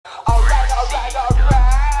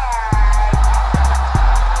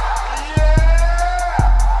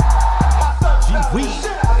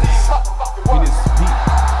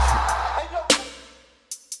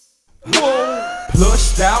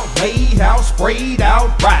sprayed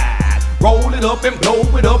out, ride. Roll it up and blow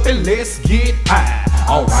it up and let's get high.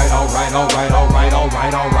 Alright, alright, alright, alright,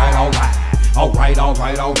 alright, alright, alright. Alright,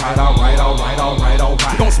 alright, alright, alright, alright, alright,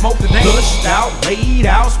 alright. We gon' smoke today. Pushed out, laid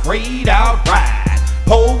out, sprayed out, ride.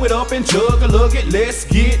 Pull it up and chug a look at, let's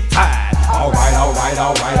get tied. Alright, alright,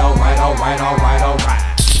 alright, alright, alright, alright,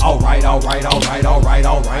 alright. Alright, alright, alright, alright,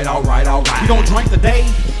 alright, alright, alright. We gon' drink today.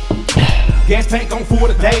 Gas tank on full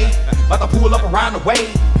today. About to pull up around the way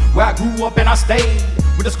where I grew up and I stayed.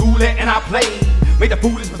 With the school at and I played. Made the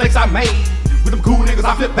foolish mistakes I made. With them cool niggas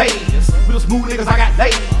I flip bass. With them smooth niggas I got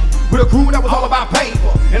laid. With a crew that was all about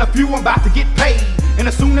paper. And a few I'm about to get paid. And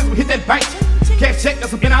as soon as we hit that bank, cash check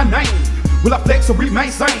that's in our name. Will I flex or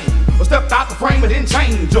remain sane? Or stepped out the frame and didn't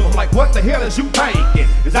change up. I'm like, what the hell is you thinking?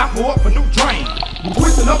 Is I pour up a new drink? We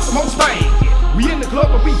twisting up some more spanking. We in the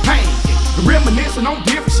club but we painting. Reminiscing on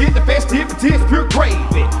different shit, the festivities, pure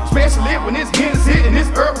gravy. Especially when it's Hennessy and this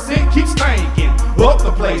herb scent keeps stinking. Up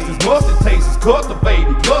the places, mustard tastes,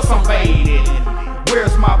 cultivating, plus I'm faded.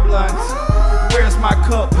 Where's my blunt? Where's my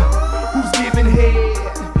cup? Who's giving head?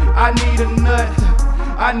 I need a nut.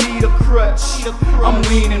 I need a crutch. I'm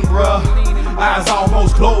leaning, bruh. Eyes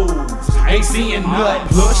almost closed. Ain't seeing nut.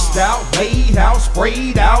 Pushed out, laid out,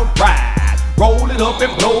 sprayed out, ride. Roll it up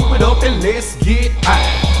and blow it up and let's get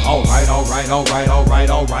high. Alright, alright, alright, alright,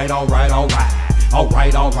 alright, alright, alright.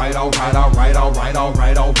 Alright, alright, alright, alright, alright,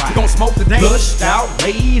 alright, alright. We gon' smoke today. Pushed out,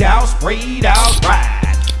 laid out, sprayed out,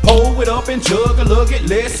 ride. Pull it up and chug a look at,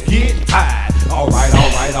 let's get tied. Alright,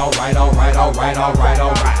 alright, alright, alright, alright, alright,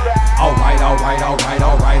 alright. Alright, alright, alright,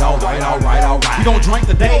 alright, alright, alright, alright. We gon' drink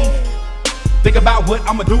today. Think about what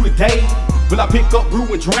I'ma do today. Will I pick up brew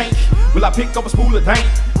and drink? Will I pick up a spool of dank?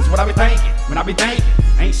 That's what I be thinking, when I be thinking.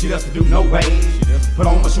 Ain't shit else to do, no way. Put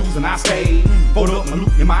on my shoes and I stay. Fold up my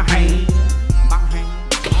loot in my hand.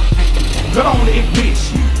 Cut on the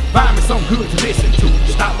ignition. Find me something good to listen to.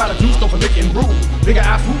 Stop by the juice store for licking brew. Bigger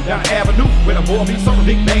I swoop down the avenue. When I boil me some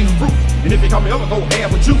big bags of fruit. And if you call me up, I go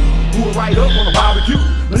have with you. Pull it right up on the barbecue.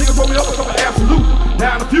 The nigga roll me up a couple absolute.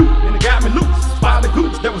 Down a few, and it got me loose. Spot the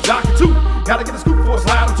goose, that was jockey too. Gotta get a scoop for a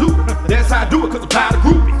slide or two. That's how I do it, cause I'm tired of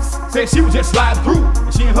groupies. Said she was just sliding through.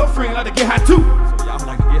 And she and her friend like to get high too. So y'all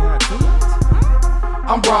like to get high too?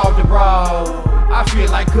 I'm broad to broad. I feel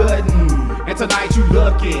like cutting. And tonight you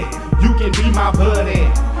lucky. You can be my buddy.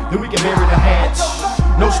 Then we can bury the hatch.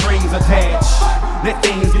 No strings attached. Let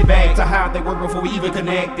things get back to how they were before we even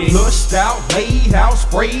connected. Pushed out, laid out,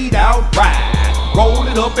 sprayed out, ride. Roll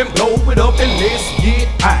it up and blow it up and let's get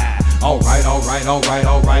high. Alright, alright, alright,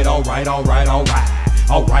 alright, alright, alright, alright.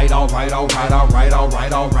 Alright, alright, alright, alright,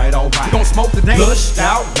 alright, alright, alright. We gon' smoke today. Pushed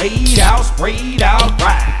out, laid out, sprayed out,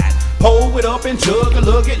 ride. Pull it up and chug a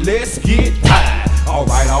look at, let's get high.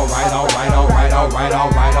 Alright, alright, alright, alright, alright,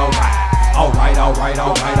 alright, alright. Alright, alright,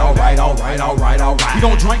 alright, alright, alright, alright, alright. We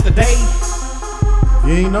gon' drink today.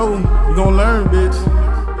 You ain't know, you gon' learn, bitch.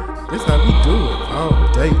 This how we do it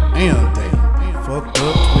all day and day. Fucked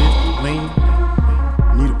up, twisted, lean.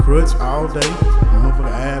 Need a crutch all day.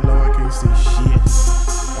 Motherfucker eye low, I can't see shit. I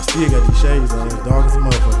still got these shades on, it's dark as a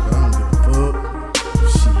motherfucker, but I don't give a fuck.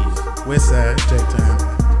 Shit. West side,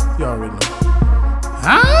 Jacktown. You already know.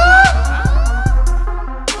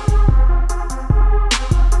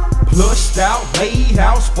 Pushed out, laid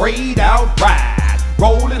out, sprayed out, ride.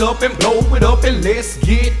 Roll it up and blow it up and let's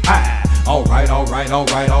get high. Alright, alright,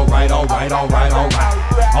 alright, alright, alright, alright,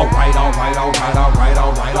 alright. Alright, alright, alright, alright,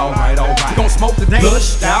 alright, alright, alright. We gon' smoke today.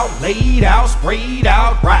 Pushed out, laid out, sprayed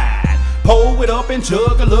out, ride. Pull it up and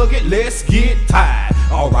chug a look at, let's get tied.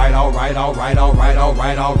 Alright, alright, alright, alright,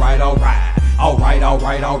 alright, alright, alright. Alright,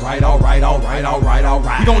 alright, alright, alright, alright, alright,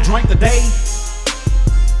 alright. We gon' drink today.